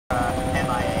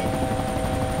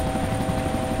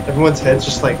Everyone's head's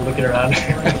just like looking around.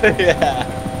 Yeah.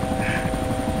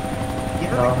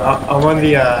 I'm on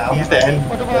the I'm at the end.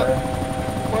 What about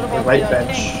The right the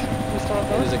bench. tank? We still have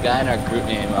There's those? a guy in our group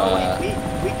named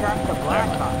we dropped the black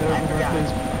hawk. I forgot.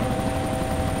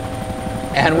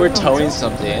 and we're towing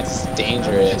something. It's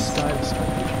dangerous. I'm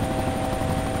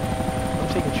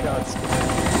taking shots.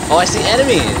 Oh, I see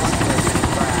enemies.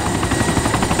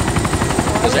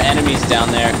 Those are enemies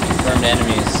down there. Confirmed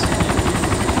enemies.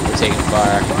 We're taking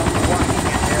fire.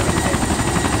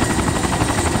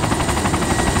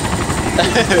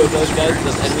 those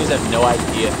enemies have no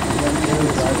idea.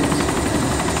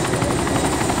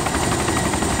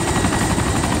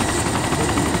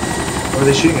 What are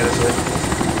they shooting at us with?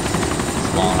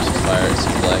 Small arms of fire, it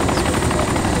seems like.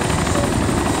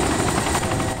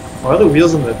 Why are the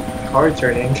wheels on the car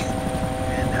turning?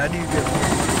 And how do you get more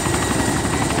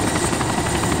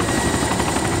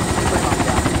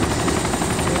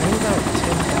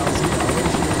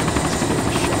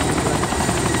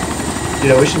Dude,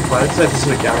 I wish in Planet Side this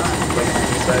was a galaxy like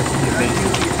inside. It'd be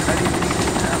amazing.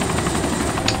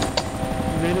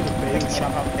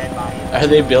 Are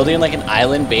they building like an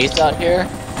island base out here?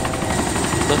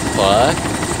 What the fuck?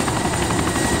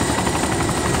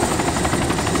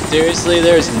 Seriously,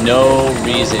 there's no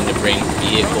reason to bring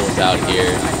vehicles out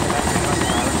here.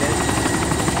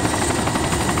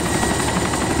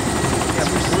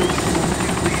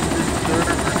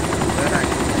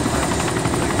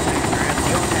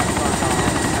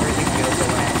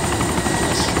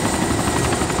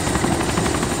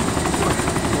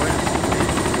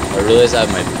 I realize I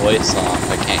have my voice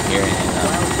off. I can't hear anything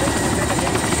now.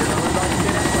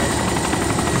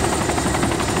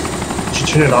 Did you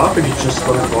turn it off or did you just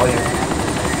lower the volume?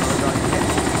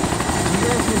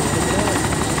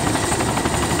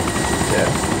 Yeah.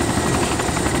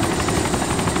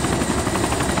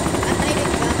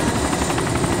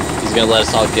 He's gonna let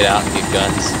us all get out and get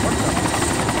guns.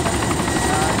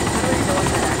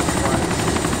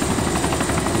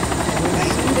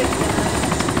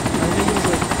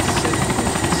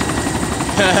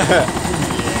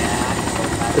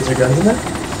 Is there guns in there?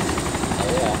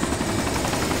 Oh yeah.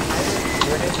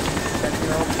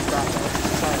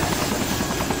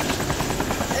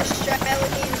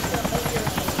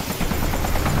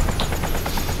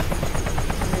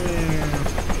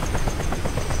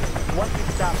 Once you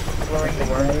stop blowing the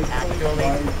word,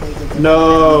 actually.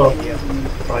 No!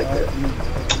 I like it.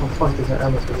 Oh fuck, there's no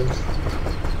ammo for this.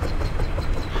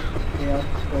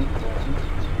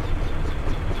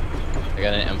 I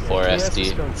got an M4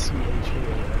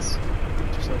 SD.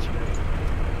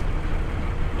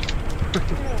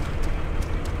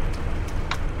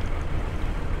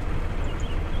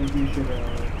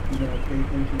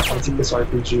 I'll take this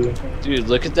RPG. Dude,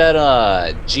 look at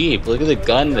that Jeep. Look at the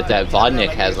gun that Vodnik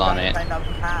has on it.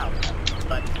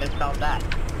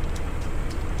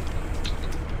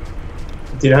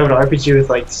 Dude, I have an RPG with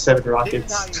like 7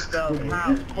 rockets. I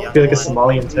feel like a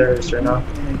Somalian terrorist right now.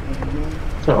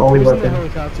 It's my only Who's in the weapon.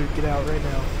 helicopter? Get out right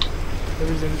now.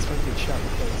 Whoever's in this one get shot in the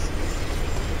face.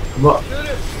 I'm up.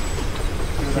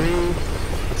 3,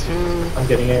 2, I'm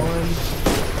getting in. 1.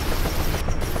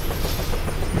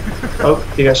 Oh,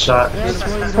 he got shot. That's why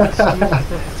you don't steal the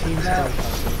team's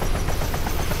helicopter.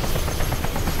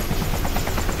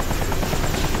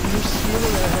 You're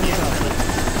stealing a helicopter.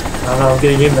 I don't know, I'm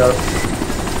getting in though.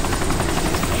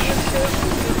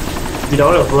 You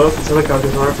don't want to blow up this helicopter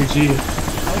with an RPG.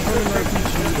 I'll put an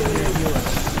RPG in your healer.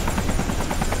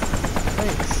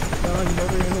 Thanks. No, I'm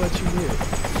never gonna let you near.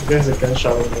 There's a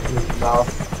gunshot in his mouth.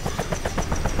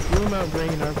 You will not bring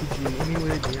an RPG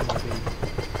anywhere near my baby.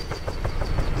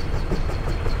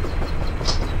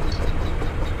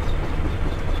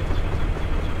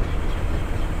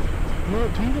 No,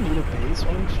 do we even need a base?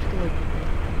 Why don't you just like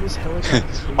this helicopter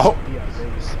base Oh. would be our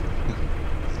base?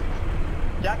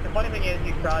 Jack, the funny thing is,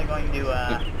 he's probably going to,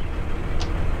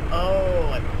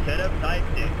 oh, I should have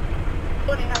typed it.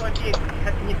 Funny how if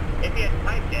he had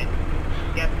typed it,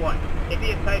 guess what? If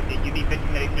he had typed it, you'd be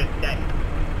bitching that he just said it.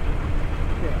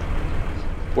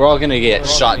 Yeah. We're all gonna get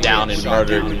shot down and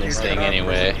murdered in this thing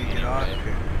anyway.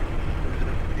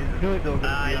 You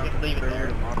just leave it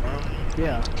there.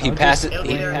 Yeah. He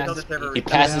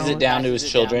passes it down to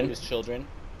his children.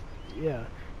 Yeah.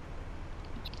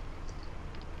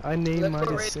 I named my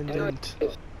descendant.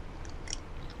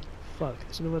 Fuck,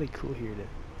 there's nobody cool here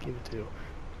to give it to.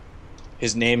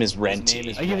 His name is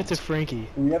Renty. I give it to Frankie.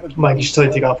 Mike, you should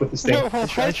totally take off with this thing. No,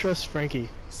 I trust Frankie.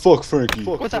 Fuck Frankie.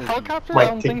 With a helicopter? I Mike,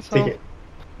 don't take, think so. take it.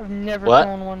 I've never What?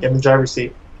 flown one. Get in the driver's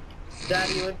seat.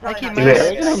 Daddy, it would I keep probably Do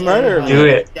it. You're gonna murder me. Do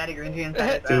it. Daddy, Gringy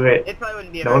inside. Do it. It probably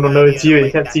wouldn't be a No one will very know good it's you. idea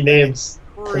You to can't wake see that names.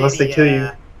 thing. Unless they kill you.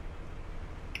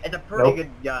 It's a pretty good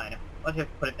gun. Let's just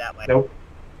put it that way. Nope.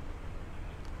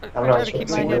 I I'm not try to sure keep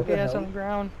it's my good. FPS on the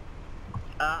ground.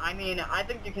 I mean, I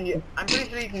think you can use... I'm pretty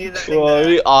sure you can use that Well, it'd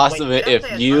be awesome Wait, if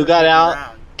did I say you it's got out,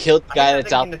 around? killed the I guy think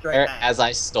that's I'm out thinking this right there now. as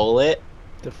I stole it,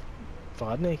 The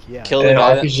Vodnik? Yeah. kill the And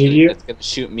guy RPG you? that's gonna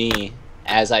shoot me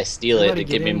as I steal it Everybody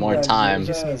to give get me in, more yeah, time, it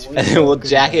just needs and then we'll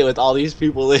jack it with all these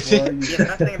people in it. Yeah, the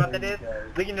best thing about that is,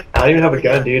 we can just... I don't even have a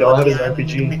gun, over here, dude. All I have go is to an the island,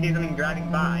 RPG. If we see something driving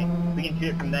by, we can shoot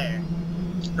it from there.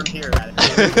 From here, rather.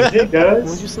 Hey We'll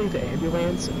guys. just leave the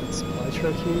ambulance and the supply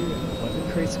truck here, and the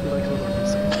weapon crates will be like little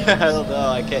I don't know,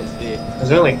 I can't see.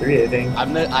 There's only like 3, I think.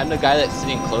 I'm the guy that's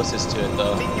sitting closest to it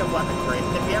though. Speaking of weapon crates,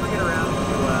 if we ever get around to,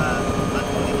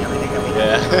 unloading everything that we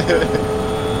Yeah.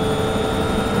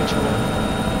 Which one?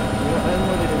 Well, I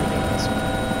unloaded everything this one.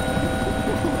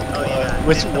 Oh yeah.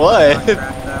 Which It's the one?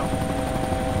 contract, though.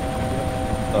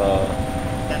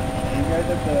 That's You guys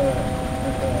at the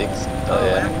Think so. Oh, Oh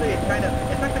yeah. actually, it's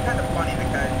actually kind of funny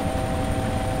because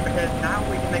now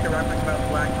we can make a reference about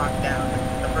Black Hawk Down,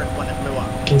 the first one that blew up.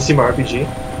 Can you see my RPG? I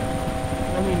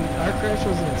mean, our crash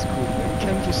wasn't as cool, but we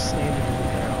kind of just slammed into the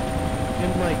ground.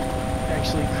 And, like,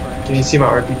 actually crash. Can you see my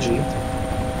RPG?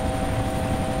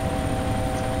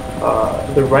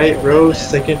 The right row,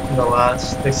 second from the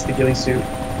last, next to the ghillie suit.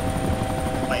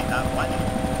 Wait, what? I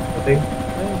think. I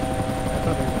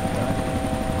thought they were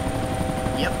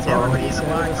dying. Yep, Oh, everybody in the he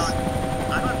Black says- Hawk.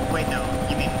 I'm not. Wait, no.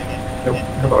 You mean again? Nope, I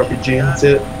have an RPG, that's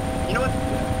it. You know what?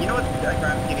 You know what?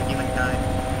 Gravity to humankind.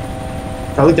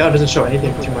 If I look down, it doesn't show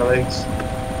anything between my legs.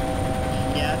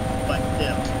 Yes, but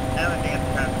still, another thing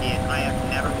that's gravity is I have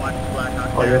never watched Black Hawk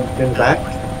Oh, Down. you're in the back?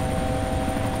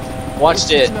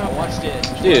 Watched it. It's not bad.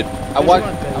 Dude, There's a lot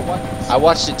better. I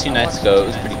watched it 2 nights ago, it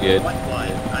was pretty good. What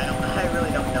was? I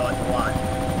really don't know what to watch.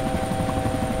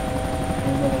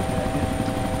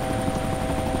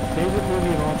 Favorite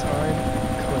movie of all time?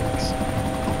 Clerks.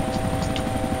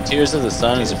 Tears of the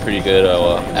Sun is a pretty good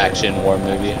action war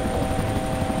movie.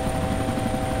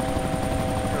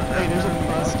 Hey, there's a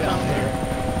bus down there.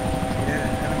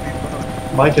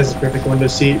 Mike has a perfect window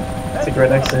seat. It's like right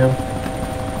next to him.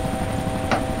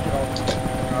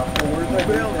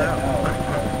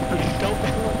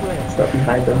 It's up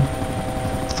behind him.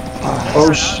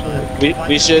 Oh shit.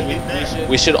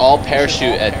 We should all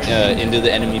parachute at into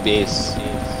the enemy base.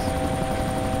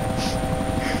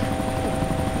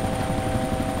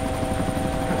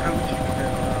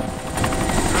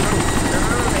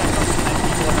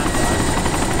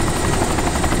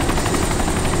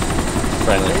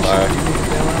 Friendly fire.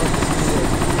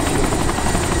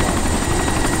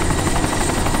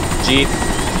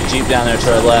 Jeep down there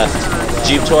to our left.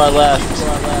 Jeep to our left.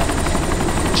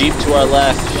 Jeep to our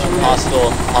left.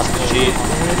 Hostile Jeep.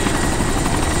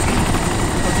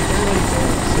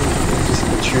 Just in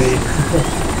the tree.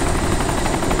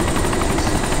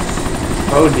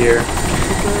 Oh dear.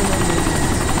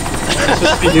 Am I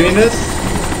supposed to be doing this?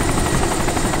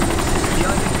 The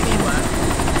only thing left. The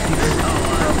old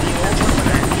one was at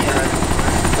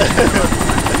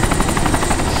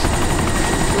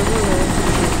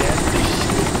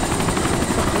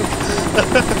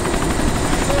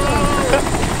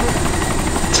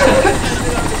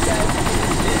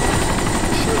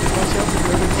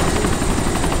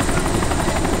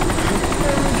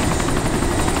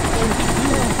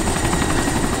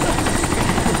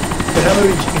The hell are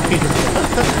we doing?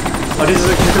 Oh, this is a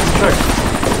truck.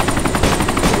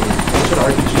 I should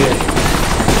RPG it.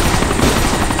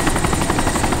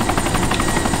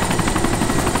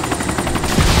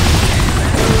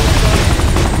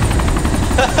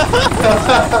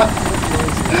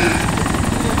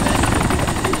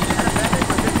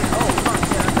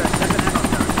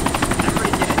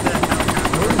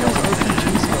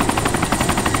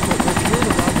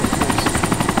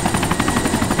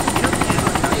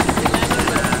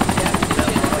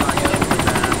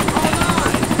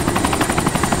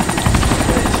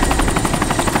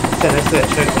 Stand next to that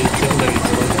truck, dude. Tell them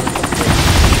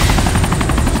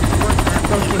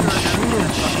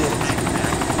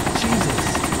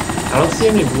I don't see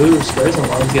any blue squares on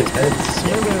Lon's gets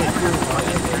heads.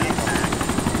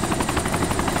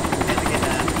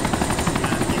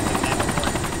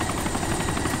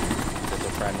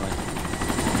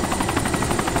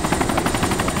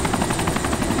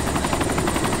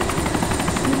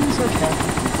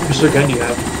 Which gun do you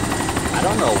have? I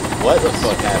don't know what the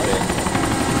fuck happened.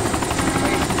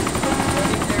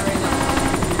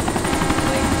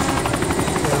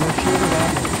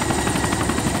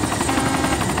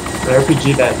 The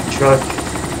RPG that truck.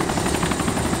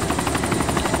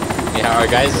 Yeah, our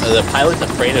guys, the pilot's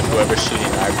afraid of whoever's shooting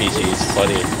the RPG. It's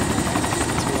funny.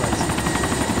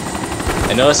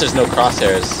 I notice there's no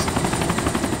crosshairs.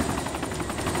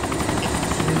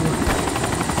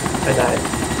 I died.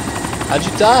 How'd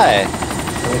you die?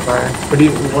 Friendly fire.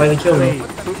 Why did you kill me?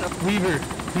 Wait,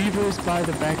 Weaver's by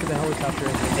the back of the helicopter.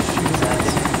 Shoot his ass.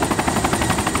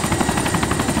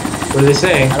 What are they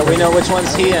saying? How do we know which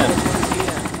one's him?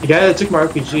 The guy that took my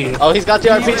RPG. Oh, he's got the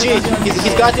RPG.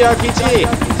 He's got the RPG.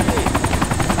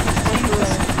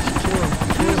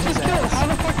 How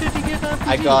the fuck did he get that?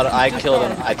 I killed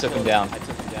him. I took him down.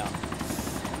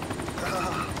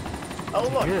 Oh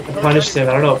look. I punished him.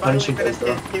 I don't know what punishing does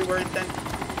though. Two words then.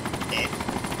 It.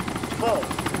 Full.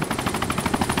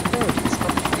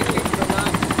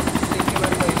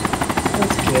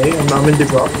 That's okay. I'm in the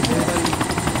rock.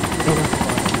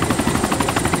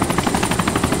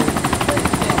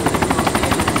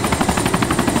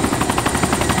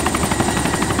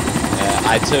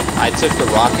 I took the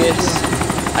rockets.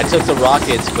 I took the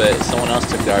rockets, but someone else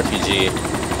took the RPG.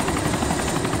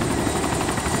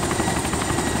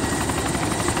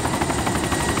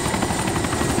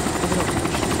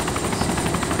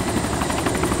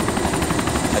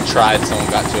 I tried, someone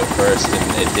got to it first,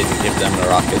 and it didn't give them the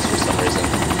rockets for some reason.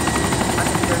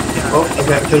 Oh, I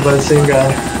got killed by the same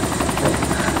guy.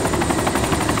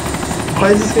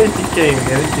 Why is this guy TKing? He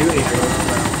didn't do anything.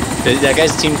 That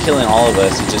guy's team killing all of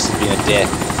us. He's just being a dick.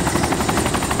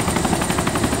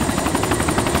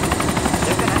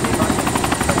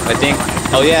 I think.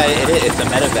 Oh yeah, it's a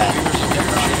medevac.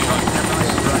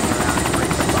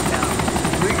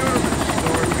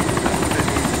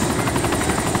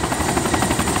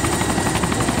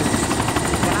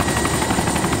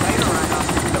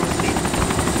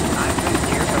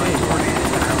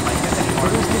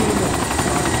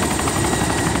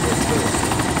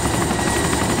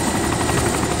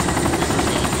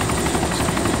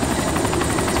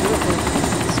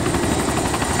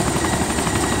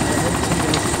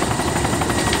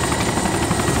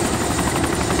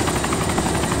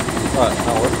 What?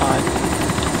 No, we're fine.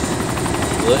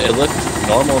 It looked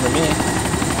normal to me.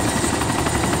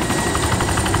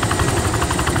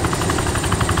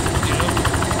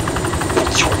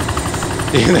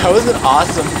 Dude, that was an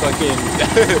awesome fucking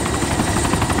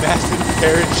massive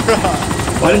parrot drop.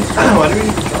 Why did we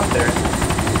even drop there?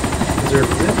 Is there a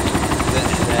reason?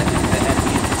 That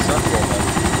enemy circle, but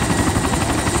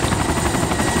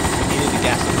we needed to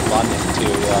gas up the bonding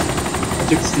too, yeah. I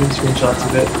took Steam screenshots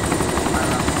of it.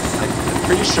 I'm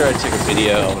pretty sure I took a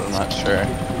video, I'm not sure.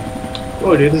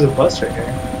 Oh dude, there's a bus right here. I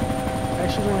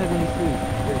actually don't have any food.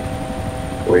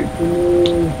 Wait.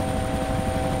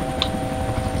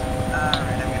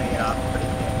 Alright, I'm gonna get off pretty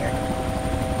soon here.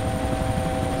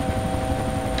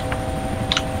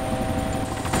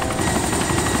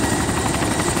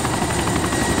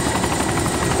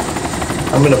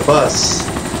 I'm in a bus.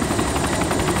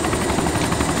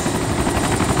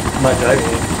 I'm not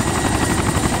driving.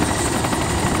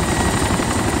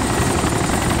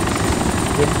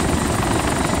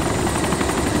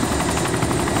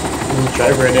 There's a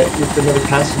driver in it with another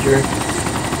passenger.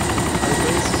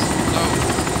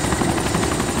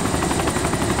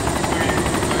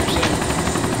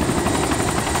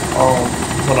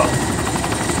 Hold on.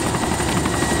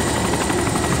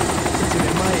 It's an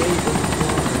MIA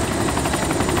overflow.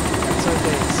 That's our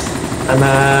base. I'm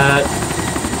at...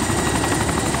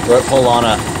 We're at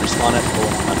Polana. Respawn at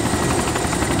Polana.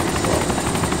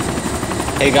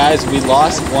 Hey guys, we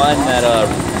lost one that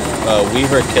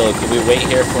Weaver killed. Could we wait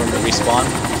here for him to respawn?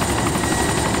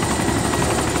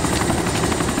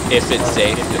 If it's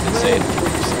safe,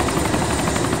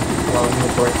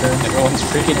 Everyone's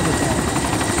freaking...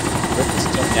 Rick is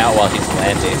jumping out while he's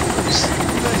landing.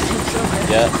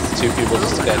 Yeah, 2 people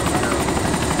just got...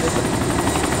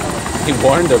 He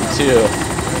warned them too.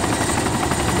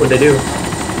 What'd they do?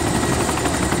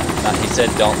 He said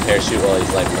don't parachute while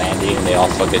he's like landing, and they all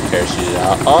fucking parachuted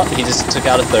out. Oh, he just took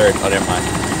out a third. Oh, never mind.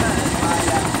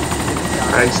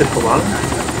 Alright, you said come on?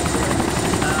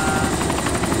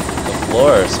 The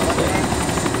floor or something.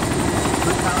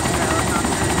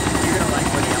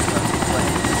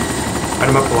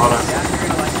 I'm at Polana.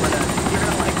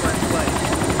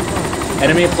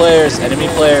 Enemy players, enemy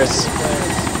players.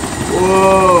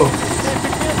 Whoa!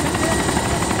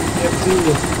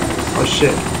 Oh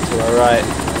shit. To our right.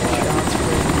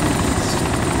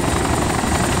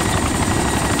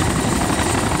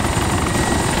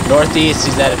 Northeast,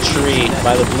 he's at a tree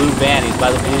by the blue van. He's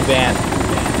by the blue van.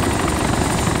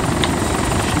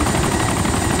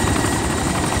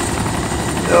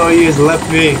 Oh, you just left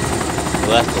me. He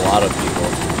left a lot of people.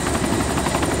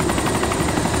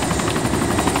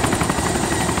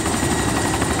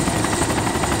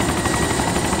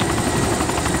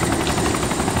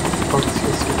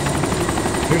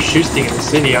 There's shooting in the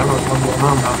city. I don't know what's going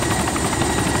on now.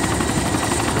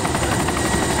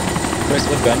 Chris,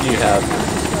 what gun do you have?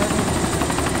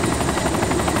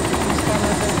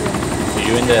 Are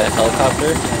you in the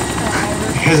helicopter?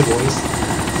 Here's a voice.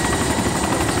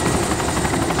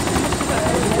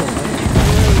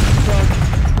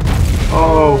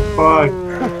 Oh fuck.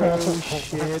 Oh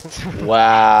shit.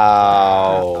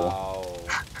 Wow.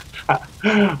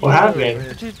 What happened?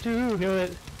 What did you do? You know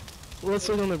what? Let's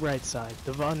look on the right side.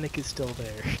 The Von Nick is still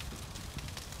there.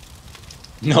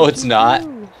 No, it's not.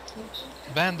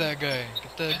 Ban that guy.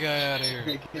 Get that guy out of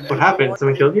here. What happened?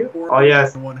 Someone killed you? Oh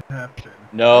yes. What happened?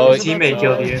 No, His teammate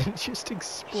killed you. It just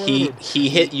exploded. he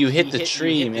hit you. Hit the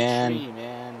tree,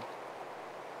 man.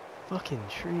 Fucking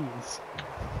trees.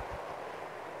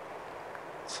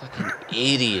 Fucking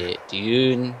idiot,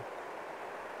 dude.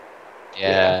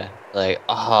 Yeah, like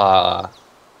I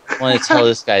want to tell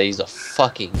this guy he's a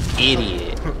fucking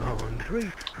idiot.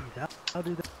 How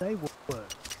did they work?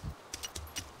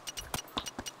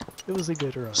 It was a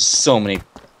good run. So many.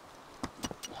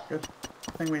 Oh,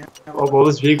 well,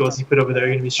 those vehicles he put over there are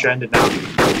gonna be stranded now. Who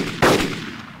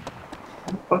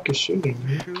the fuck is shooting,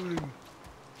 man?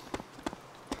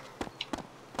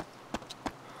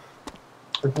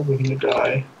 We're probably gonna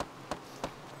die.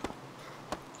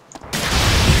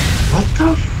 What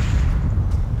the f-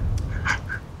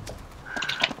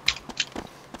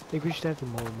 I think we should have a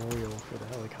memorial for the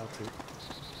helicopter.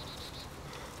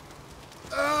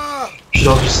 We should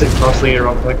all just sit cross-legged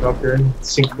around the helicopter and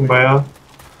sing Kumbaya.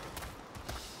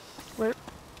 Where?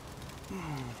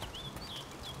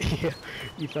 Yeah,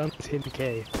 you found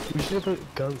 10k. We should have a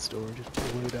gun store and just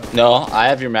blew it up. No, I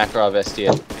have your Makarov SD.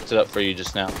 I picked it up for you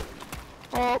just now.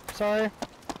 Oh, sorry.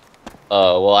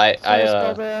 Oh, well,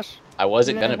 I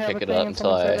wasn't You gonna didn't have pick a it up thing and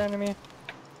until someone I. said that to me.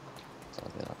 It's all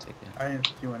good, I'll take it. I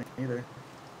didn't see one either.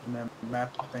 And then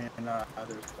map saying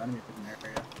there's enemies in the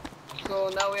area. So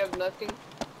now we have nothing.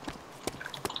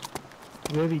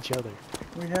 We have each other.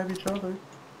 We have each other.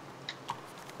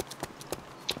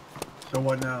 So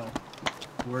what now?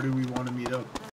 Where do we want to meet up?